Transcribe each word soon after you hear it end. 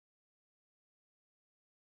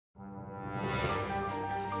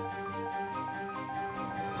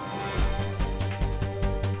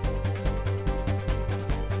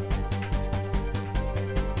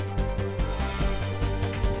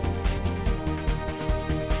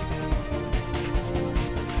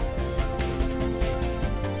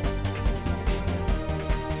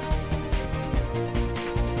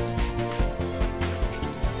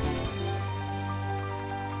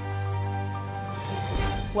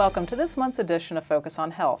Welcome to this month's edition of Focus on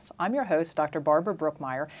Health. I'm your host, Dr. Barbara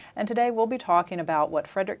Brookmeyer, and today we'll be talking about what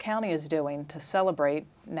Frederick County is doing to celebrate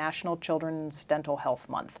National Children's Dental Health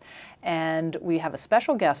Month. And we have a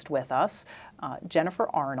special guest with us, Jennifer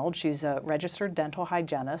Arnold. She's a registered dental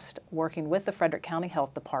hygienist working with the Frederick County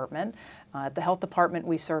Health Department. At the Health Department,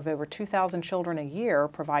 we serve over 2,000 children a year,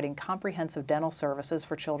 providing comprehensive dental services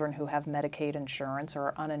for children who have Medicaid insurance or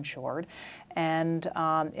are uninsured. And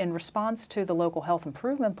in response to the local health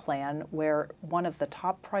improvement plan, where one of the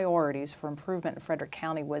top priorities for improvement in Frederick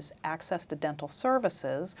County was access to dental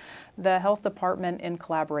services, the Health Department, in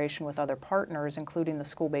collaboration with other partners, including the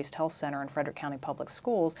School-Based Health Center and Frederick County Public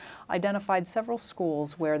Schools, identified several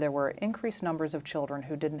schools where there were increased numbers of children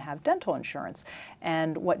who didn't have dental insurance.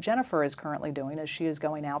 And what Jennifer is currently doing is she is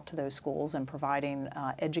going out to those schools and providing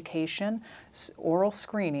education, oral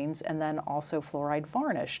screenings, and then also fluoride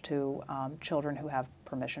varnish to children who have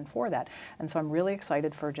permission for that. And so I'm really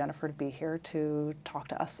excited for Jennifer to be here to talk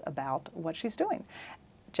to us about what she's doing.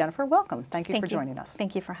 Jennifer, welcome. Thank you for joining us.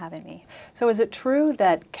 Thank you for having me. So is it true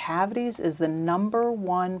that cavities is the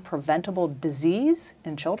 #1 preventable disease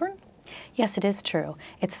in children? Yes, it is true.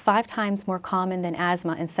 It's 5 times more common than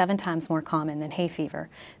asthma and 7 times more common than hay fever.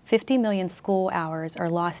 50 million school hours are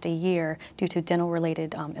lost a year due to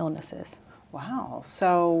dental-related illnesses. Wow.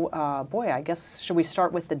 So, boy, I guess, should we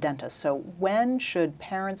start with the dentist? So when should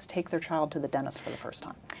parents take their child to the dentist for the first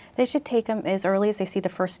time? They should take them as early as they see the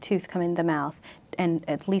first tooth come in the mouth, and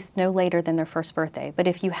at least no later than their first birthday. But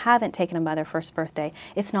if you haven't taken them by their first birthday,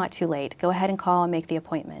 it's not too late. Go ahead and call and make the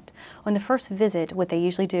appointment. On the first visit, what they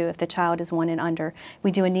usually do if the child is 1 and under,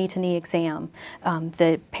 we do a knee-to-knee exam.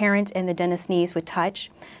 The parent and the dentist knees would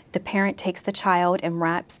touch. The parent takes the child and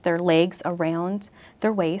wraps their legs around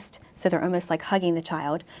their waist, so they're almost like hugging the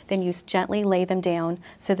child. Then you gently lay them down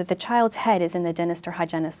so that the child's head is in the dentist or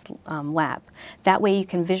hygienist's lap. That way you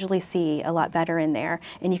can visually see a lot better in there,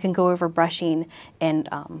 and you can go over brushing and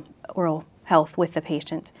oral health with the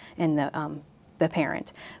patient and the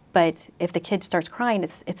parent. But if the kid starts crying,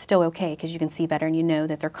 it's still okay because you can see better and you know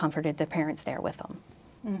that they're comforted, the parent's there with them.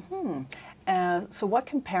 Mm-hmm. So what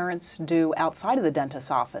can parents do outside of the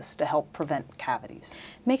dentist's office to help prevent cavities?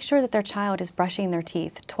 Make sure that their child is brushing their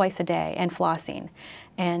teeth twice a day and flossing.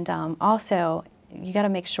 And also, you got to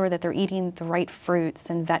make sure that they're eating the right fruits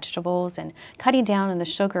and vegetables and cutting down on the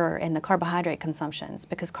sugar and the carbohydrate consumptions,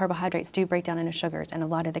 because carbohydrates do break down into sugars, and a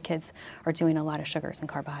lot of the kids are doing a lot of sugars and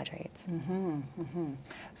carbohydrates. Mm-hmm, mm-hmm.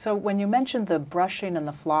 So when you mentioned the brushing and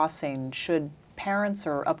the flossing, should parents,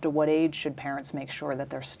 or up to what age should parents make sure that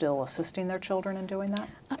they're still assisting their children in doing that?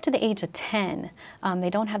 Up to the age of 10, they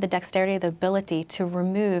don't have the dexterity or the ability to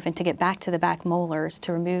remove and to get back to the back molars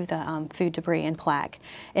to remove the food debris and plaque,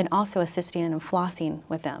 and also assisting and flossing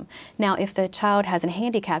with them. Now, if the child has a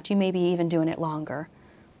handicap, you may be even doing it longer.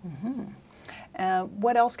 Mm-hmm.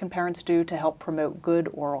 What else can parents do to help promote good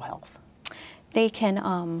oral health? They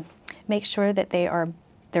can make sure that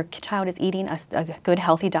their child is eating a good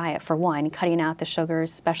healthy diet, for one, cutting out the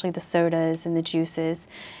sugars, especially the sodas and the juices.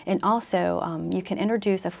 And also, you can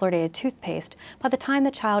introduce a fluoridated toothpaste. By the time the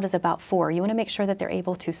child is about 4, you want to make sure that they're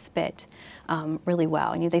able to spit really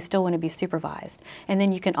well, and they still want to be supervised. And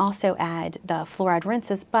then you can also add the fluoride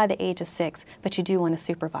rinses by the age of 6, but you do want to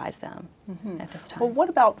supervise them at this time. Well, what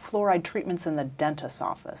about fluoride treatments in the dentist's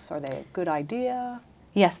office? Are they a good idea?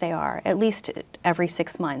 Yes, they are, at least every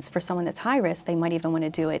 6 months. For someone that's high risk, they might even want to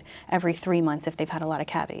do it every 3 months if they've had a lot of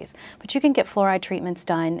cavities. But you can get fluoride treatments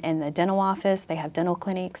done in the dental office. They have dental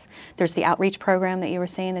clinics. There's the outreach program that you were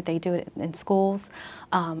saying that they do it in schools.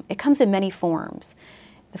 It comes in many forms.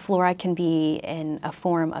 The fluoride can be in a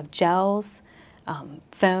form of gels,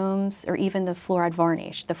 foams, or even the fluoride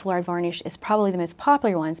varnish. The fluoride varnish is probably the most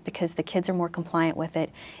popular ones because the kids are more compliant with it.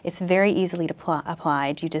 It's very easily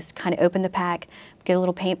applied. You just kind of open the pack, get a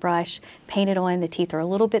little paintbrush, paint it on. The teeth are a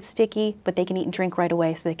little bit sticky, but they can eat and drink right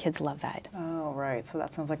away, so the kids love that. Oh, right. So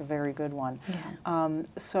that sounds like a very good one. Yeah.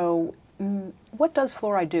 What does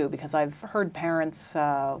fluoride do? Because I've heard parents,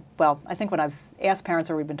 well, I think when I've asked parents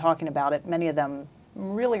or we've been talking about it, many of them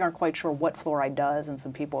really aren't quite sure what fluoride does, and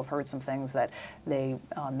some people have heard some things that they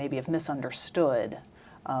maybe have misunderstood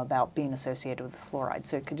about being associated with fluoride.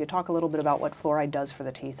 So could you talk a little bit about what fluoride does for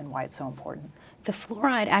the teeth and why it's so important? The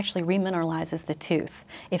fluoride actually remineralizes the tooth.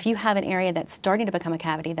 If you have an area that's starting to become a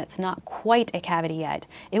cavity that's not quite a cavity yet,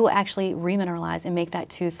 it will actually remineralize and make that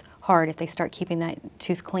tooth hard if they start keeping that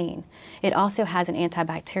tooth clean. It also has an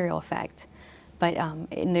antibacterial effect. But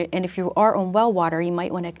and if you are on well water, you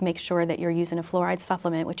might want to make sure that you're using a fluoride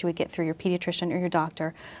supplement, which you would get through your pediatrician or your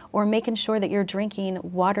doctor, or making sure that you're drinking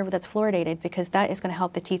water that's fluoridated, because that is going to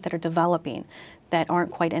help the teeth that are developing that aren't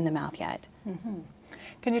quite in the mouth yet. Mm-hmm.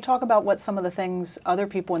 Can you talk about what some of the things other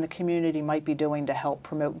people in the community might be doing to help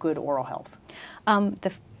promote good oral health?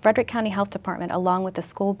 The Frederick County Health Department, along with the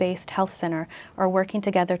school-based health center, are working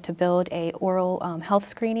together to build a oral health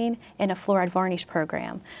screening and a fluoride varnish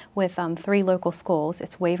program with 3 local schools.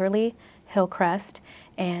 It's Waverly, Hillcrest,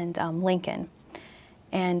 and Lincoln.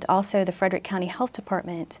 And also the Frederick County Health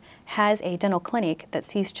Department has a dental clinic that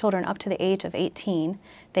sees children up to the age of 18.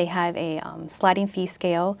 They have a sliding fee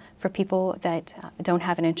scale for people that don't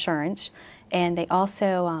have an insurance, and they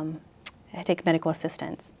also take medical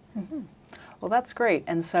assistance. Mm-hmm. Well, that's great.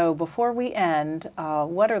 And so before we end,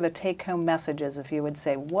 what are the take-home messages, if you would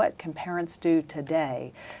say, what can parents do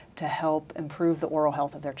today to help improve the oral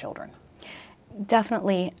health of their children?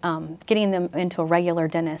 Definitely getting them into a regular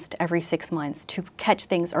dentist every 6 months to catch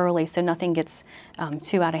things early so nothing gets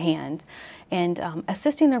too out of hand, and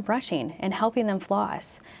assisting their brushing and helping them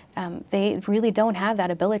floss. They really don't have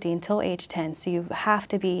that ability until age 10, so you have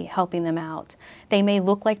to be helping them out. They may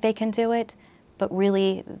look like they can do it, but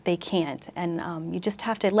really they can't, and you just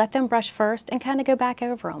have to let them brush first and kind of go back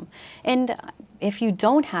over them. And if you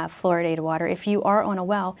don't have fluoridated water, if you are on a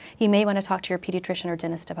well, you may want to talk to your pediatrician or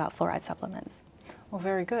dentist about fluoride supplements. Well,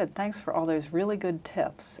 very good. Thanks for all those really good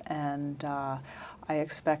tips, and I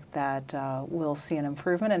expect that we'll see an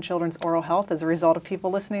improvement in children's oral health as a result of people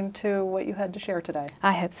listening to what you had to share today.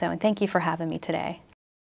 I hope so, and thank you for having me today.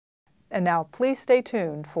 And now please stay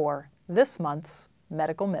tuned for this month's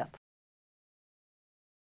Medical Myths.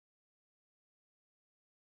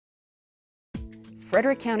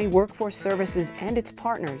 Frederick County Workforce Services and its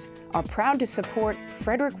partners are proud to support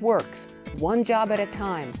Frederick Works, one job at a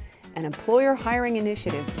time, an employer hiring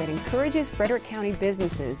initiative that encourages Frederick County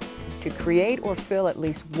businesses to create or fill at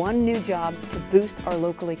least one new job to boost our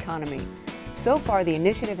local economy. So far, the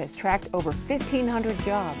initiative has tracked over 1,500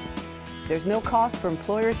 jobs. There's no cost for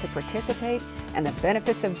employers to participate, and the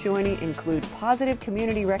benefits of joining include positive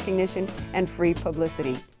community recognition and free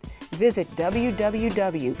publicity. Visit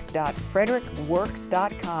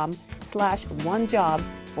www.frederickworks.com/onejob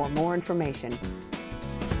for more information.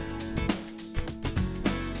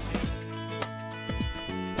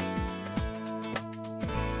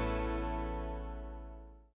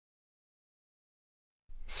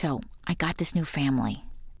 So, I got this new family,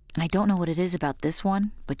 and I don't know what it is about this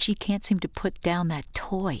one, but she can't seem to put down that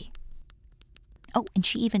toy. Oh, and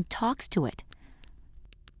she even talks to it.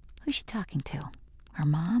 Who's she talking to? Her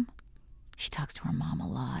mom? She talks to her mom a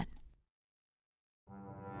lot.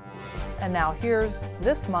 And now here's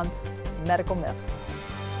this month's Medical Myths.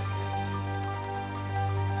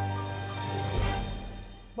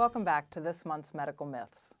 Welcome back to this month's Medical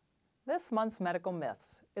Myths. This month's Medical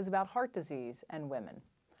Myths is about heart disease and women.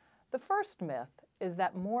 The first myth is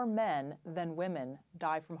that more men than women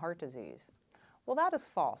die from heart disease. Well, that is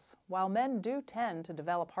false. While men do tend to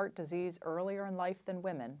develop heart disease earlier in life than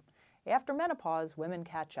women, after menopause, women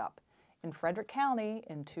catch up. In Frederick County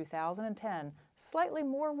in 2010, slightly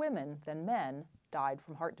more women than men died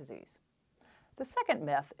from heart disease. The second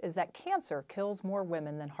myth is that cancer kills more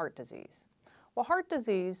women than heart disease. Well, heart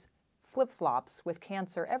disease flip-flops with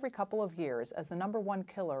cancer every couple of years as the #1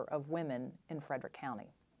 killer of women in Frederick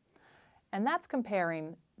County. And that's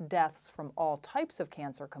comparing deaths from all types of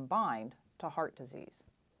cancer combined to heart disease.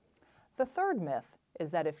 The third myth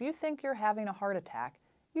is that if you think you're having a heart attack,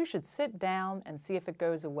 you should sit down and see if it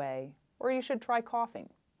goes away, or you should try coughing.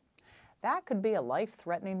 That could be a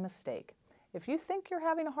life-threatening mistake. If you think you're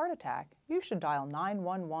having a heart attack, you should dial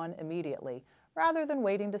 911 immediately rather than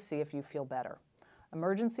waiting to see if you feel better.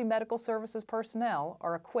 Emergency medical services personnel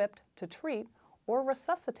are equipped to treat or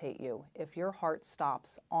resuscitate you if your heart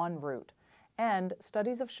stops en route. And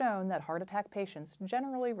studies have shown that heart attack patients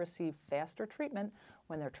generally receive faster treatment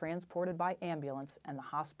when they're transported by ambulance and the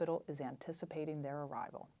hospital is anticipating their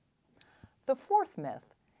arrival. The fourth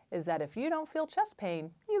myth is that if you don't feel chest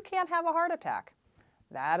pain, you can't have a heart attack.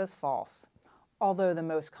 That is false. Although the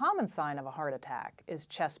most common sign of a heart attack is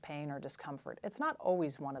chest pain or discomfort, it's not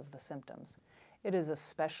always one of the symptoms. It is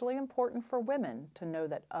especially important for women to know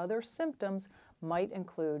that other symptoms might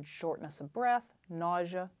include shortness of breath,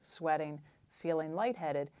 nausea, sweating, feeling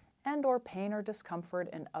lightheaded, and/or pain or discomfort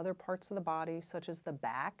in other parts of the body such as the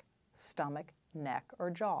back, stomach, neck,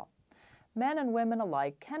 or jaw. Men and women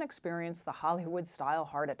alike can experience the Hollywood-style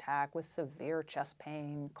heart attack with severe chest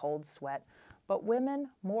pain, cold sweat, but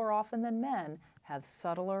women, more often than men, have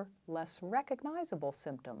subtler, less recognizable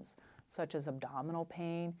symptoms such as abdominal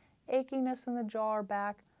pain, achiness in the jaw or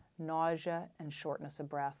back, nausea, and shortness of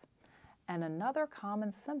breath. And another common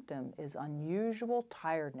symptom is unusual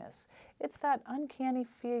tiredness. It's that uncanny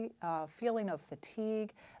feeling of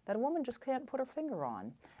fatigue that a woman just can't put her finger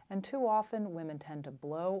on. And too often, women tend to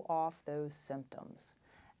blow off those symptoms.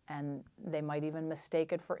 And they might even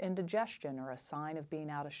mistake it for indigestion or a sign of being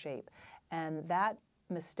out of shape. And that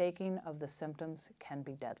mistaking of the symptoms can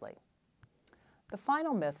be deadly. The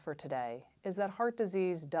final myth for today is that heart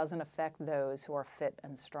disease doesn't affect those who are fit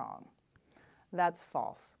and strong. That's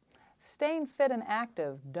false. Staying fit and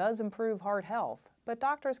active does improve heart health, but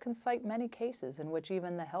doctors can cite many cases in which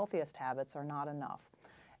even the healthiest habits are not enough.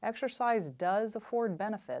 Exercise does afford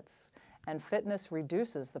benefits, and fitness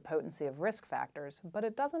reduces the potency of risk factors, but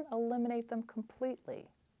it doesn't eliminate them completely.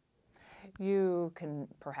 You can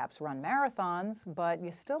perhaps run marathons, but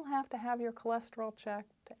you still have to have your cholesterol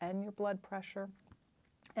checked and your blood pressure,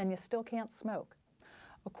 and you still can't smoke.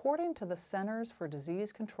 According to the Centers for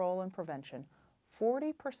Disease Control and Prevention,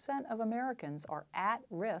 40% of Americans are at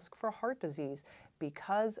risk for heart disease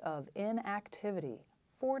because of inactivity.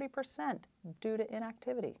 40% due to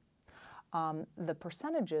inactivity. The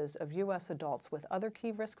percentages of U.S. adults with other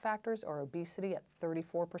key risk factors are obesity at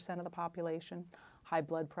 34% of the population, high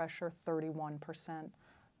blood pressure 31%,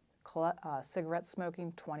 cigarette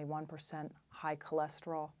smoking 21%, high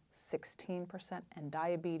cholesterol 16%, and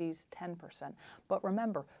diabetes 10%. But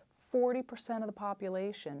remember, 40% of the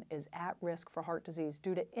population is at risk for heart disease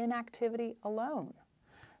due to inactivity alone.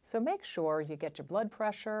 So make sure you get your blood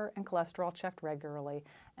pressure and cholesterol checked regularly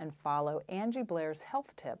and follow Angie Blair's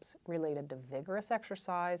health tips related to vigorous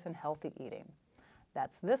exercise and healthy eating.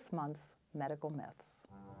 That's this month's Medical Myths.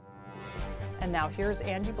 And now here's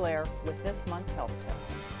Angie Blair with this month's health tip.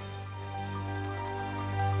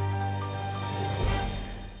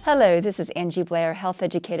 Hello, this is Angie Blair, health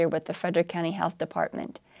educator with the Frederick County Health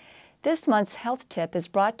Department. This month's health tip is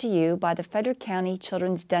brought to you by the Frederick County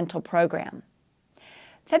Children's Dental Program.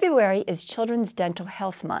 February is Children's Dental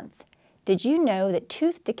Health Month. Did you know that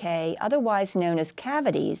tooth decay, otherwise known as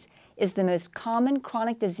cavities, is the most common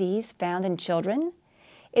chronic disease found in children?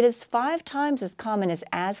 It is 5 times as common as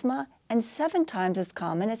asthma and 7 times as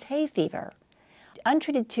common as hay fever.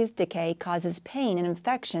 Untreated tooth decay causes pain and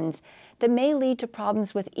infections that may lead to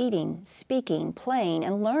problems with eating, speaking, playing,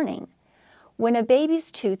 and learning. When a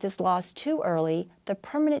baby's tooth is lost too early, the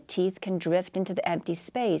permanent teeth can drift into the empty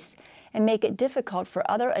space and make it difficult for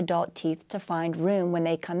other adult teeth to find room when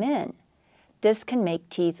they come in. This can make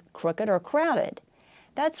teeth crooked or crowded.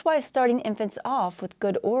 That's why starting infants off with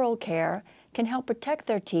good oral care can help protect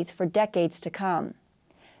their teeth for decades to come.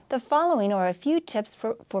 The following are a few tips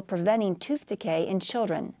for preventing tooth decay in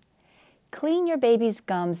children. Clean your baby's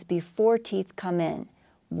gums before teeth come in.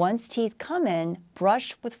 Once teeth come in,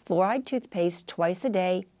 brush with fluoride toothpaste twice a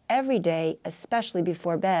day, every day, especially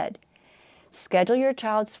before bed. Schedule your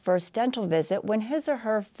child's first dental visit when his or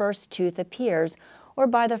her first tooth appears or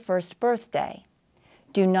by the first birthday.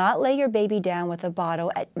 Do not lay your baby down with a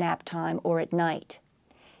bottle at nap time or at night.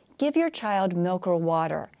 Give your child milk or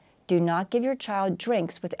water. Do not give your child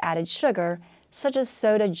drinks with added sugar, such as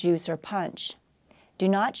soda, juice, or punch. Do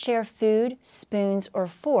not share food, spoons, or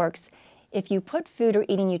forks. If you put food or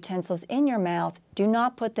eating utensils in your mouth, do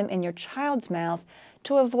not put them in your child's mouth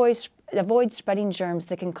to avoid spreading germs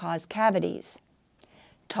that can cause cavities.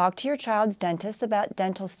 Talk to your child's dentist about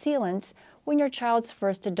dental sealants when your child's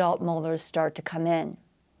first adult molars start to come in.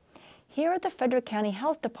 Here at the Frederick County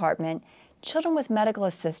Health Department, children with medical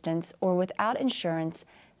assistance or without insurance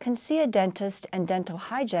can see a dentist and dental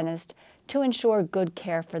hygienist to ensure good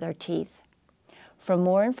care for their teeth. For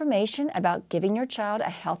more information about giving your child a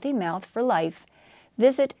healthy mouth for life,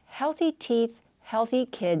 visit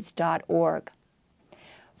healthyteethhealthykids.org.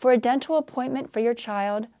 For a dental appointment for your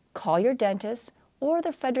child, call your dentist or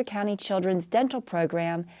the Frederick County Children's Dental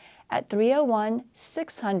Program at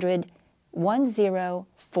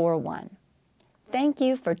 301-600-1041. Thank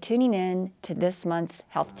you for tuning in to this month's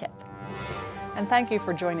health tip. And thank you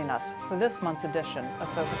for joining us for this month's edition of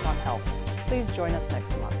Focus on Health. Please join us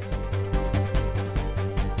next month.